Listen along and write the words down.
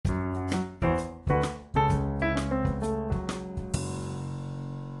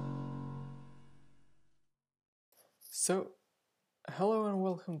So, hello and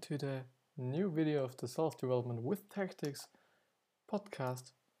welcome to the new video of the Self-Development with Tactics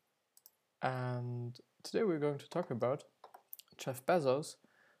podcast. And today we're going to talk about Jeff Bezos,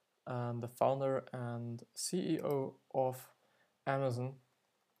 the founder and CEO of Amazon,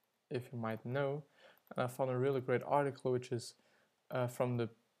 if you might know. And I found a really great article which is from the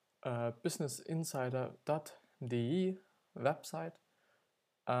businessinsider.de website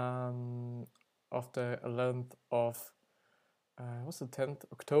of the 11th of was the 10th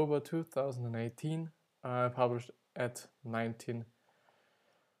October 2018, published at 19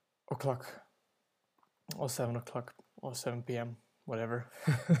 o'clock or 7 o'clock or 7 p.m. whatever.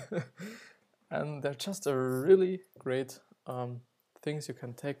 And they're just a really great things you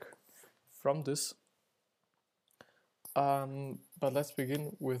can take from this. But let's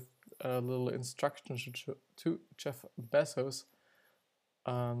begin with a little instruction to Jeff Bezos.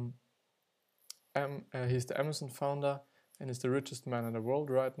 He's the Amazon founder and is the richest man in the world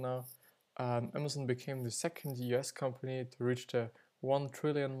right now. Amazon became the second US company to reach the 1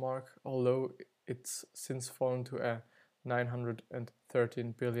 trillion mark, although it's since fallen to a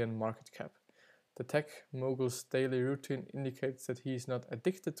 913 billion market cap. The tech mogul's daily routine indicates that he is not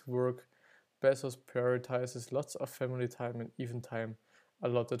addicted to work. Bezos prioritizes lots of family time and even time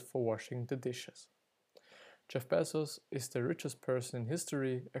allotted for washing the dishes. Jeff Bezos is the richest person in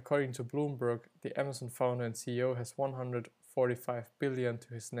history. According to Bloomberg, the Amazon founder and CEO has 145 billion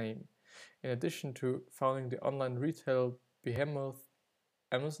to his name. In addition to founding the online retail behemoth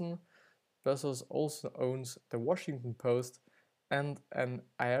Amazon, Bezos also owns the Washington Post and an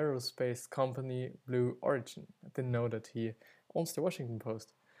aerospace company, Blue Origin. I didn't know that he owns the Washington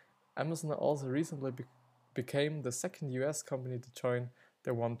Post. Amazon also recently became the second US company to join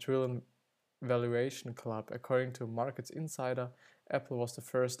the 1 trillion valuation club. According to Markets Insider, Apple was the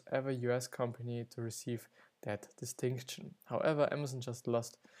first ever US company to receive that distinction. However, Amazon just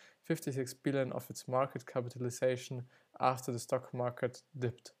lost 56 billion of its market capitalization after the stock market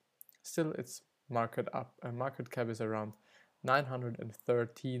dipped. Still, its market cap is around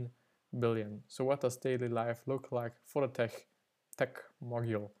 913 billion. So what does daily life look like for the tech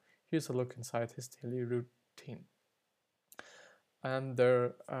mogul? Here's a look inside his daily routine. And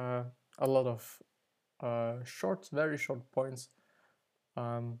there are a lot of very short points,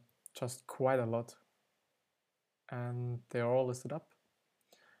 just quite a lot, and they are all listed up.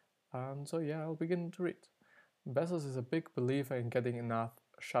 So yeah, I'll begin to read. Bezos is a big believer in getting enough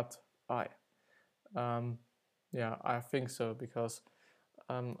shut-eye. Yeah, I think so, because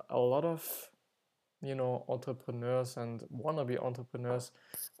a lot of entrepreneurs and wannabe entrepreneurs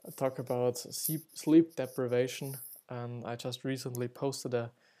talk about sleep deprivation, and I just recently posted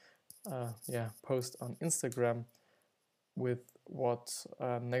a post on Instagram with what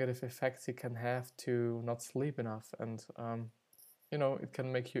negative effects it can have to not sleep enough, and it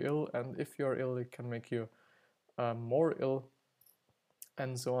can make you ill, and if you're ill, it can make you more ill,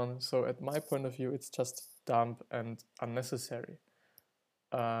 and so on. So at my point of view, it's just dumb and unnecessary.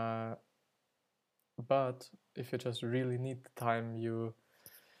 But if you just really need the time, you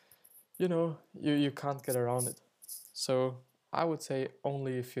can't get around it. So I would say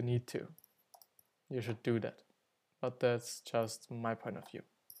only if you need to, you should do that. But that's just my point of view.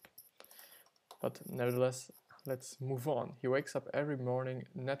 But nevertheless, let's move on. He wakes up every morning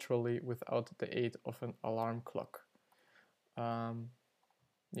naturally without the aid of an alarm clock.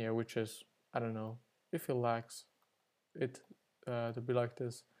 Which is, I don't know, if he likes it to be like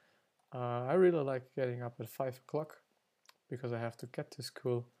this. I really like getting up at 5 o'clock because I have to get to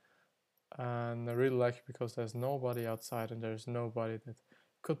school. And I really like it because there's nobody outside and there's nobody that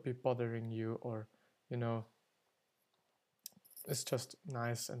could be bothering you, or it's just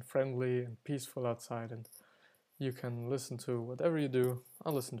nice and friendly and peaceful outside, and you can listen to whatever you do. I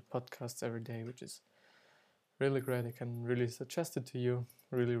listen to podcasts every day, which is really great. I can really suggest it to you,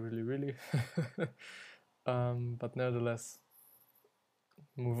 really. But nevertheless,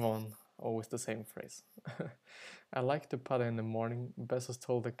 move on. Always the same phrase. I like to party in the morning. Bezos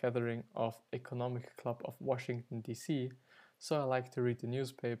told the gathering of Economic Club of Washington, D.C., so I like to read the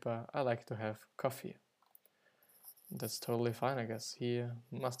newspaper. I like to have coffee. That's totally fine, I guess. He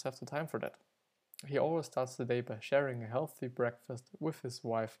must have the time for that. He always starts the day by sharing a healthy breakfast with his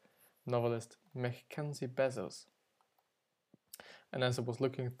wife, novelist Mackenzie Bezos. And as I was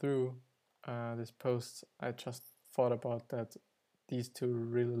looking through this post, I just thought about that these two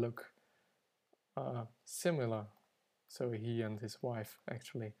really look similar. So he and his wife,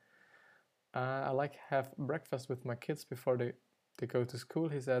 actually. I like have breakfast with my kids before they go to school,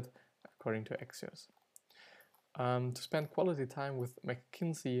 he said, according to Axios. To spend quality time with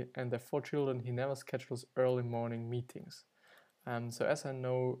McKinsey and their 4 children, he never schedules early morning meetings. So as I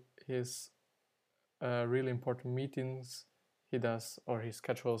know his really important meetings he does or he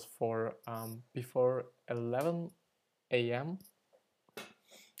schedules for before 11 a.m.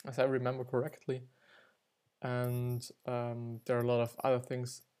 as I remember correctly, and there are a lot of other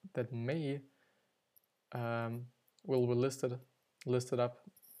things that may will be listed up,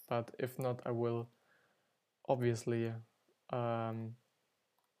 but if not, I will obviously add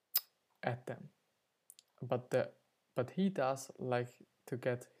them. But he does like to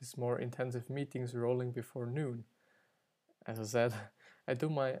get his more intensive meetings rolling before noon. As I said, I do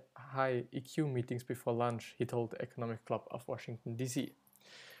my high EQ meetings before lunch, he told the Economic Club of Washington, D.C.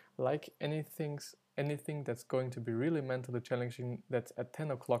 Like anything that's going to be really mentally challenging, that's a 10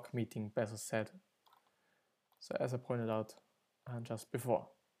 o'clock meeting, Bezos said. So as I pointed out just before.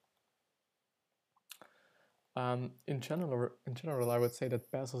 In general, I would say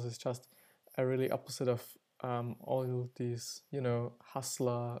that Bezos is just a really opposite of all these,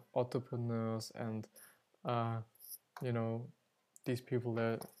 hustler entrepreneurs and, these people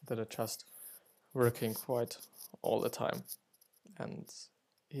that are just working quite all the time. And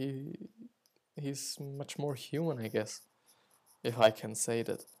he's much more human, I guess, if I can say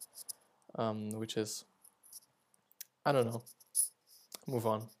that, which is, I don't know, move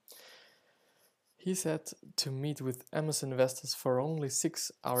on. He said to meet with Amazon investors for only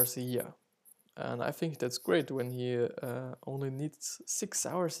 6 hours a year. And I think that's great when he only needs 6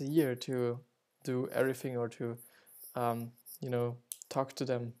 hours a year to do everything or to, talk to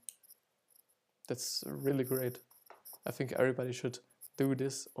them. That's really great. I think everybody should do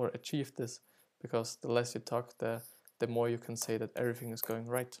this or achieve this, because the less you talk, the more you can say that everything is going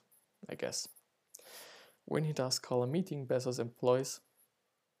right, I guess. When he does call a meeting, Bezos employs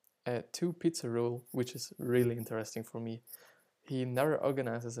a 2-pizza rule, which is really interesting for me. He never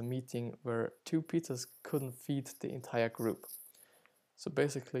organizes a meeting where 2 pizzas couldn't feed the entire group. So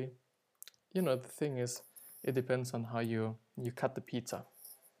basically, the thing is, it depends on how you cut the pizza.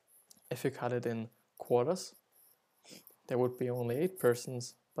 If you cut it in quarters, there would be only 8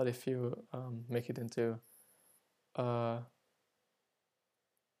 persons, but if you make it into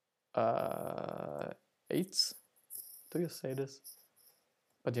eighths, do you say this?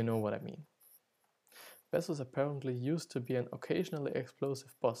 But you know what I mean. Bezos apparently used to be an occasionally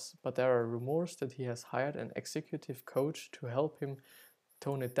explosive boss, but there are rumors that he has hired an executive coach to help him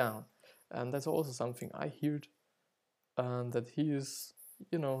tone it down. And that's also something I heard, that he is,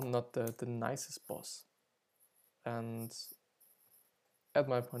 not the nicest boss. And at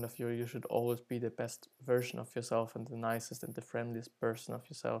my point of view, you should always be the best version of yourself and the nicest and the friendliest person of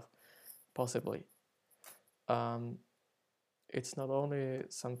yourself, possibly. It's not only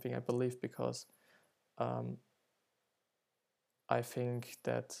something I believe because I think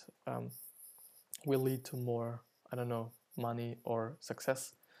that will lead to more, money or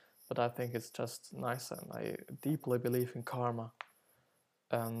success, but I think it's just nicer, and I deeply believe in karma.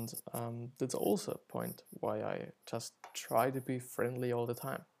 And that's also a point why I just try to be friendly all the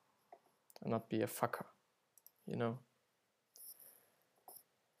time and not be a fucker,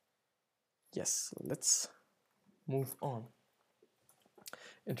 Yes, let's move on.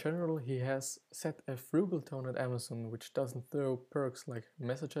 In general, he has set a frugal tone at Amazon, which doesn't throw perks like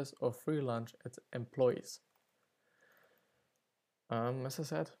messages or free lunch at employees. As I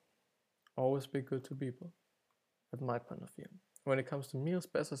said, always be good to people, at my point of view. When it comes to meals,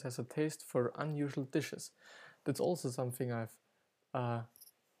 Bezos has a taste for unusual dishes. That's also something I've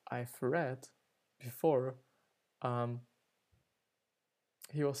read before.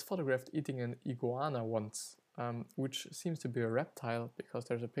 He was photographed eating an iguana once, which seems to be a reptile because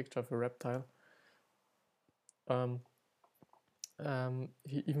there's a picture of a reptile.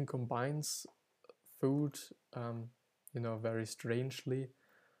 He even combines food, very strangely.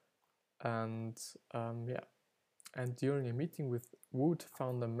 And And during a meeting with Wood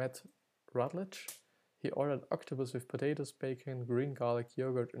founder Matt Rutledge, he ordered octopus with potatoes, bacon, green garlic,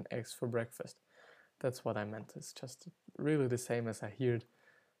 yogurt, and eggs for breakfast. That's what I meant. It's just really the same as I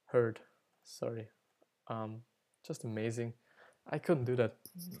heard. Sorry. Just amazing. I couldn't do that.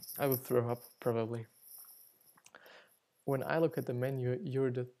 I would throw up probably. When I look at the menu, you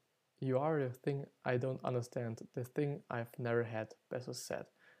are the thing I don't understand, the thing I've never had, Bezos said.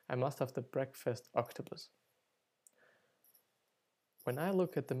 I must have the breakfast octopus. When I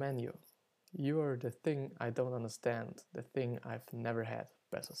look at the menu, you are the thing I don't understand, the thing I've never had,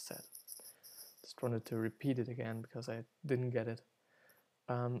 Bezos said. Just wanted to repeat it again because I didn't get it.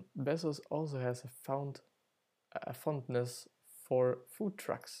 Bezos also has a fondness for food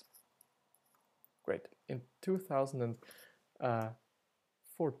trucks. Great. In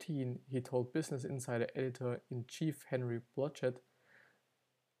 2014, he told Business Insider editor-in-chief Henry Blodgett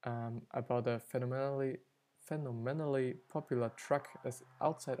about a phenomenally popular truck that's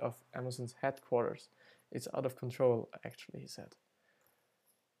outside of Amazon's headquarters. It's out of control, actually, he said.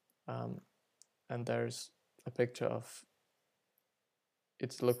 And there's a picture of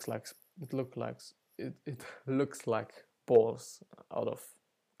it looks like balls out of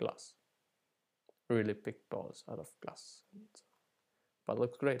glass, really big balls out of glass, but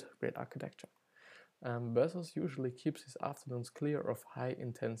looks great architecture. Bezos usually keeps his afternoons clear of high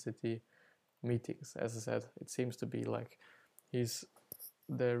intensity meetings. As I said, it seems to be like he's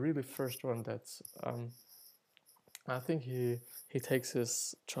the really first one that's I think he takes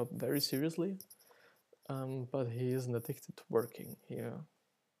his job very seriously, but he isn't addicted to working.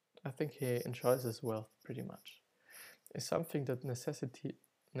 I think he enjoys his wealth pretty much. If something that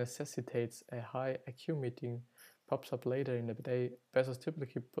necessitates a high IQ meeting pops up later in the day, Bezos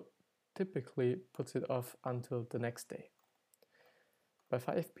typically puts it off until the next day. By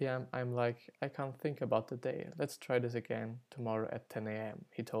 5 p.m. I'm like, I can't think about the day. Let's try this again tomorrow at 10 a.m.,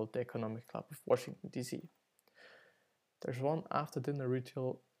 he told the Economic Club of Washington, D.C. There's one after-dinner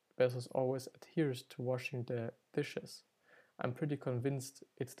ritual Bezos always adheres to: washing the dishes. I'm pretty convinced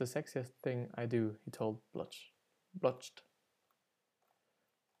it's the sexiest thing I do, he told Blodgett.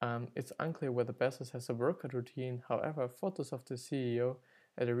 It's unclear whether Bezos has a workout routine. However, photos of the CEO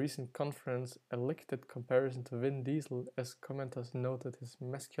at a recent conference elicited comparison to Vin Diesel as commenters noted his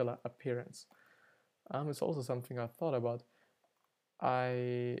muscular appearance. It's also something I thought about.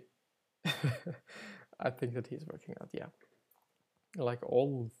 I I think that he's working out, yeah. Like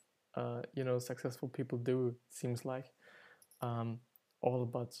all successful people do, it seems like. All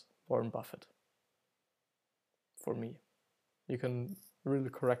but Warren Buffett. For me. You can really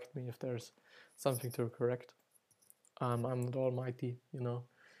correct me if there's something to correct. I'm not almighty,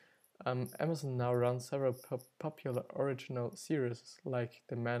 Amazon now runs several popular original series like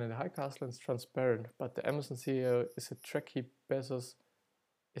The Man in the High Castle and Transparent, but the Amazon CEO is a Trekkie,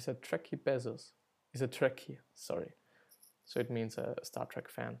 sorry. So it means a Star Trek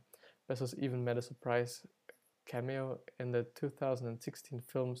fan. Bezos even made a surprise cameo in the 2016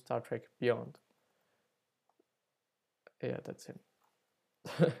 film Star Trek Beyond. Yeah, that's him.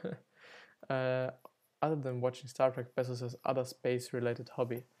 Other than watching Star Trek, Bezos has other space-related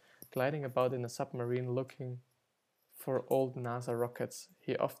hobby. Gliding about in a submarine looking for old NASA rockets.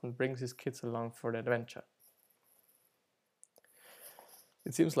 He often brings his kids along for the adventure.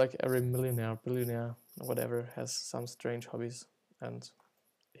 It seems like every millionaire, billionaire, whatever, has some strange hobbies, and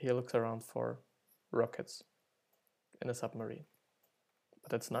he looks around for rockets in a submarine. But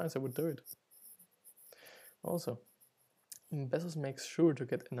that's nice, I would do it. Also, Bezos makes sure to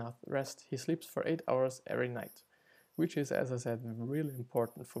get enough rest. He sleeps for 8 hours every night, which is, as I said, really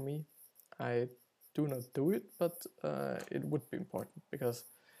important for me. I do not do it, but it would be important because,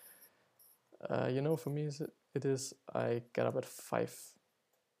 for me it is, I get up at 5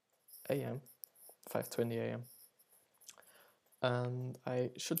 a.m., 5:20 a.m. and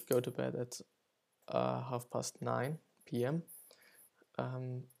I should go to bed at 9:30 p.m.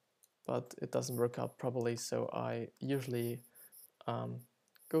 But it doesn't work out properly, so I usually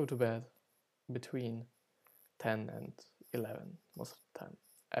go to bed between 10 and 11 most of the time.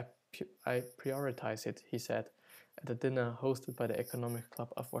 I prioritize it, he said, at a dinner hosted by the Economic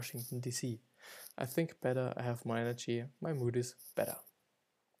Club of Washington, D.C. I think better, I have more energy, my mood is better.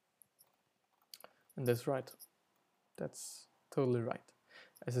 And that's right. That's totally right.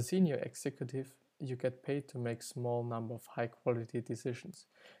 As a senior executive, you get paid to make small number of high-quality decisions.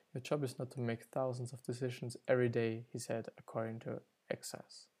 Your job is not to make thousands of decisions every day, he said, according to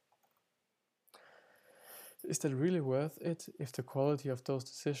Axios. Is that really worth it if the quality of those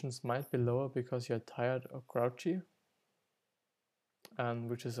decisions might be lower because you're tired or grouchy? And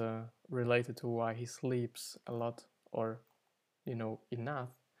which is related to why he sleeps a lot or, enough.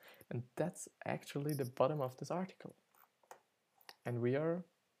 And that's actually the bottom of this article. And we are,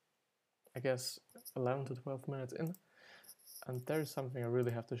 I guess, 11 to 12 minutes in. And there is something I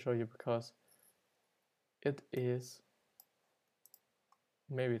really have to show you because it is,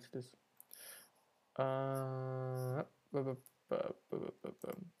 maybe it's this.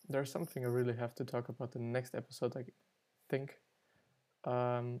 There's something I really have to talk about in the next episode, I think.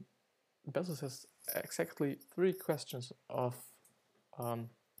 Bezos has exactly 3 questions of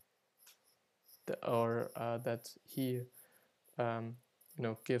that he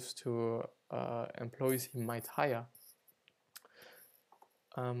gives to employees he might hire,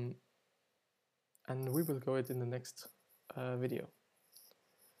 and we will go it in the next video.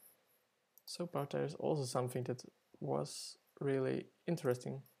 but there's also something that was really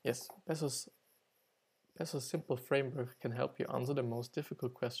interesting. Yes, Bezos' simple framework can help you answer the most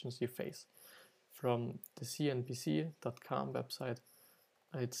difficult questions you face. From the CNBC.com website,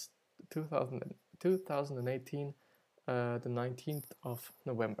 it's 2018, the 19th of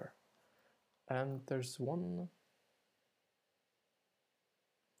November. And there's one.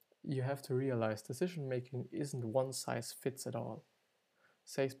 You have to realize decision making isn't one size fits at all,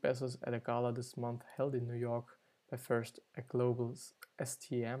 says Bezos at a gala this month held in New York by First, a global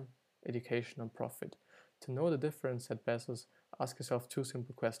STEM, education and profit. To know the difference, said Bezos, ask yourself two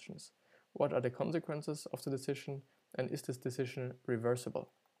simple questions. What are the consequences of the decision, and is this decision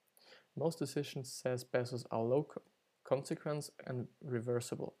reversible? Most decisions, says Bezos, are low consequence and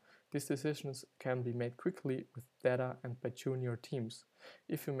reversible. These decisions can be made quickly with data and by junior teams.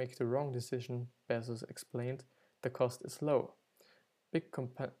 If you make the wrong decision, Bezos explained, the cost is low. Big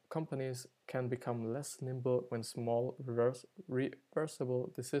companies can become less nimble when small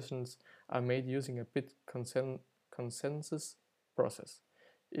reversible decisions are made using a bit consensus process.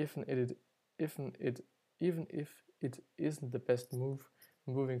 Even if it isn't the best move,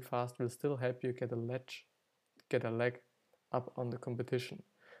 moving fast will still help you get a leg up on the competition.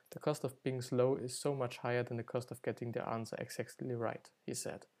 The cost of being slow is so much higher than the cost of getting the answer exactly right, he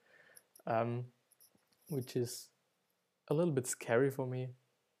said. Which is a little bit scary for me,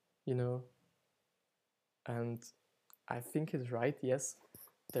 you know. And I think he's right, yes,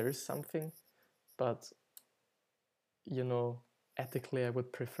 there is something, but, you know, ethically I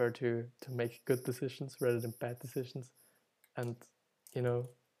would prefer to make good decisions rather than bad decisions and, you know,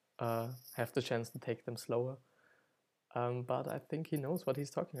 have the chance to take them slower. But I think he knows what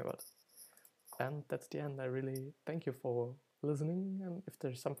he's talking about. And that's the end. I really thank you for listening. And if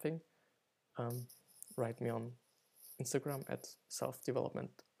there's something, write me on Instagram at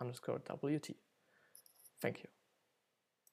selfdevelopment_WT. Thank you.